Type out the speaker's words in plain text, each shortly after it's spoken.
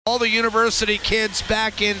All the university kids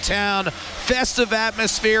back in town, festive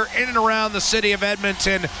atmosphere in and around the city of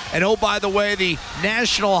Edmonton. And oh, by the way, the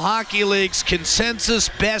National Hockey League's consensus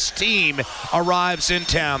best team arrives in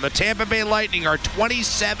town. The Tampa Bay Lightning are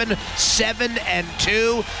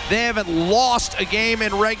 27-7-2. They haven't lost a game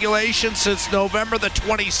in regulation since November the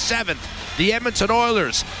 27th. The Edmonton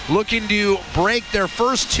Oilers looking to break their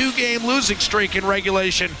first two-game losing streak in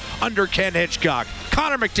regulation under Ken Hitchcock.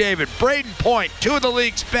 Connor McDavid, Braden Point, two of the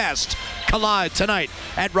league's best, collide tonight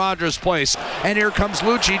at Rogers Place. And here comes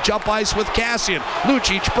Lucic up ice with Kassian.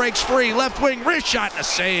 Lucic breaks free, left wing, wrist shot, and a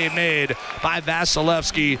save made by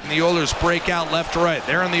Vasilevsky. And the Oilers break out left to right.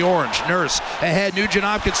 They're in the orange. Nurse ahead, Nugent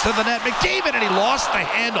Hopkins to the net. McDavid, and he lost the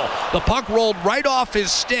handle. The puck rolled right off his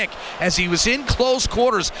stick as he was in close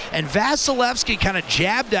quarters, and Vasilevsky kind of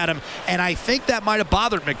jabbed at him, and I think that might have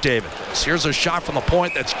bothered McDavid. So here's a shot from the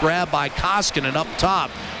point that's grabbed by Koskinen up top.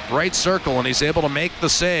 Right circle, and he's able to make the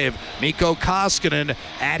save. Mikko Koskinen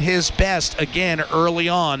at his best again early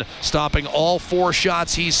on, stopping all four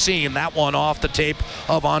shots he's seen. That one off the tape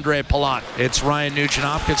of Andre Palat. It's Ryan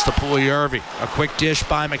Nugent-Hopkins to Puljujarvi. A quick dish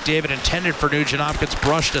by McDavid intended for Nugent-Hopkins,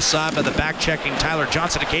 brushed aside by the back-checking Tyler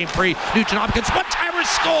Johnson. It came free. Nugent-Hopkins, one-timer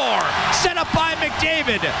score! Set up by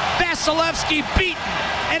McDavid. Vasilevsky beaten,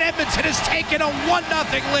 and Edmonton has taken a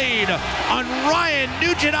 1-0 lead on Ryan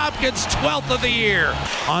Nugent-Hopkins' 12th of the year.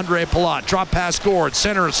 Andre Palat, drop pass Gord,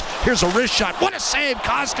 centers, here's a wrist shot, what a save,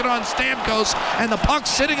 Koskinen on Stamkos, and the puck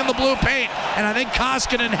sitting in the blue paint, and I think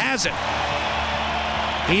Koskinen has it.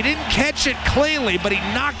 He didn't catch it cleanly, but he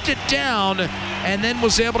knocked it down, and then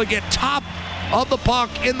was able to get top of the puck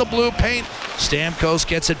in the blue paint. Stamkos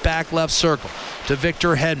gets it back left circle to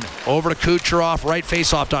Victor Hedman, over to Kucherov, right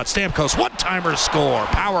face-off dot. Stamkos, one-timer score,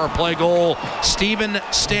 power play goal, Steven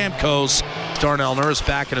Stamkos. Darnell Nurse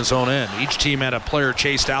back in his own end. Each team had a player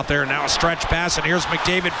chased out there, now a stretch pass, and here's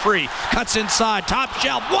McDavid free, cuts inside, top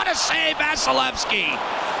shelf, what a save, Vasilevsky!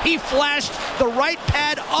 He flashed the right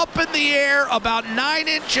pad up in the air about 9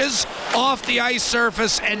 inches off the ice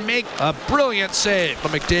surface and make a brilliant save.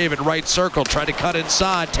 McDavid, right circle, tried to cut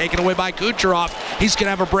inside, taken away by Kucherov. He's going to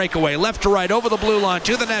have a breakaway, left to right, over the blue line,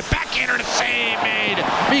 to the net, backhander, and a save made.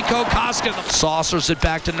 Mikko Koskinen saucers it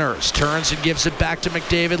back to Nurse, turns and gives it back to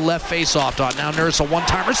McDavid, left face-off dot. Now Nurse, a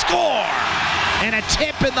one-timer score! And a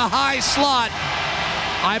tip in the high slot.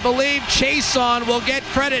 I believe Chason will get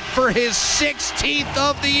credit for his 16th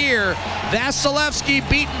of the year. Vasilevsky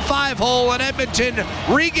beaten 5-hole, and Edmonton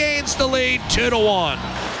regains the lead 2-1.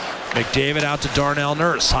 McDavid out to Darnell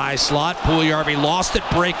Nurse, high slot, Puljujarvi lost it,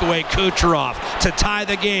 breakaway Kucherov to tie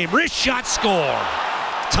the game, wrist shot score.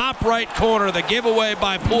 Top right corner, the giveaway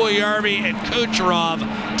by Puljujarvi, and Kucherov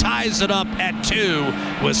ties it up at 2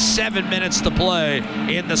 with 7 minutes to play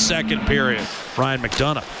in the second period. Ryan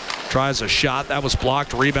McDonough tries a shot, that was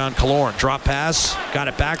blocked, rebound Killorn, drop pass, got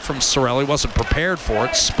it back from Cirelli, wasn't prepared for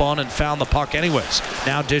it, spun and found the puck anyways.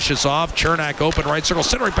 Now dishes off, Chernak open, right circle,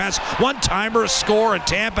 centering pass, one-timer, score, and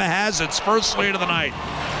Tampa has its first lead of the night.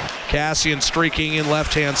 Kassian streaking in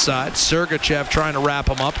left-hand side. Sergachev trying to wrap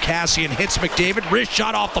him up. Kassian hits McDavid. Wrist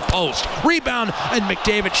shot off the post. Rebound, and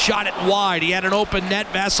McDavid shot it wide. He had an open net.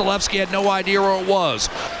 Vasilevsky had no idea where it was.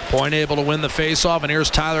 Point able to win the face-off, and here's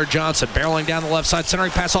Tyler Johnson barreling down the left side.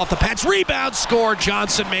 Centering pass off the pads. Rebound, score.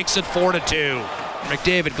 Johnson makes it 4-2.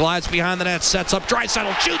 McDavid glides behind the net, sets up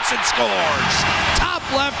Draisaitl, shoots and scores. Top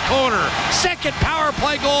left corner. Second power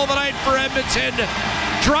play goal of the night for Edmonton.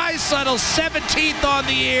 Draisaitl 17th on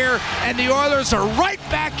the year, and the Oilers are right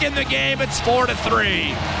back in the game. It's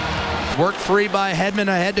 4-3. Worked free by Hedman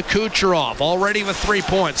ahead to Kucherov, already with 3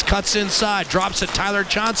 points. Cuts inside, drops it Tyler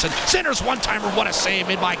Johnson. Centers one-timer, what a save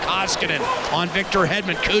made by Koskinen on Victor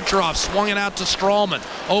Hedman. Kucherov swung it out to Stralman.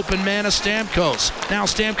 Open man of Stamkos. Now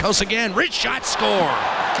Stamkos again, wrist shot score.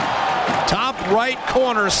 Top right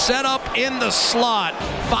corner set up in the slot.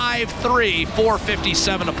 5-3,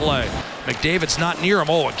 4:57 to play. McDavid's not near him.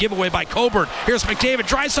 Oh, a giveaway by Coburn. Here's McDavid,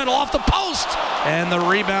 Draisaitl off the post. And the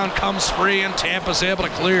rebound comes free, and Tampa's able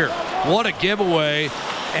to clear. What a giveaway,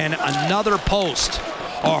 and another post.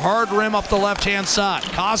 A hard rim up the left-hand side.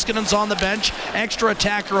 Koskinen's on the bench, extra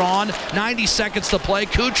attacker on, 90 seconds to play.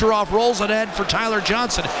 Kucherov rolls it ahead for Tyler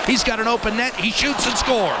Johnson. He's got an open net, he shoots and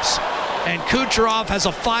scores. And Kucherov has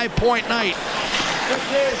a 5-point night.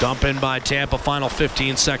 Dump in by Tampa, final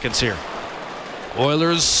 15 seconds here.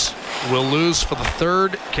 Oilers will lose for the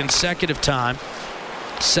third consecutive time,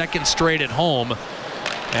 second straight at home,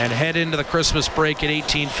 and head into the Christmas break at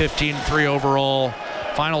 18-15-3 overall.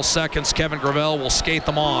 Final seconds, Kevin Gravel will skate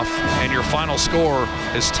them off, and your final score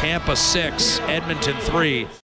is Tampa 6, Edmonton 3.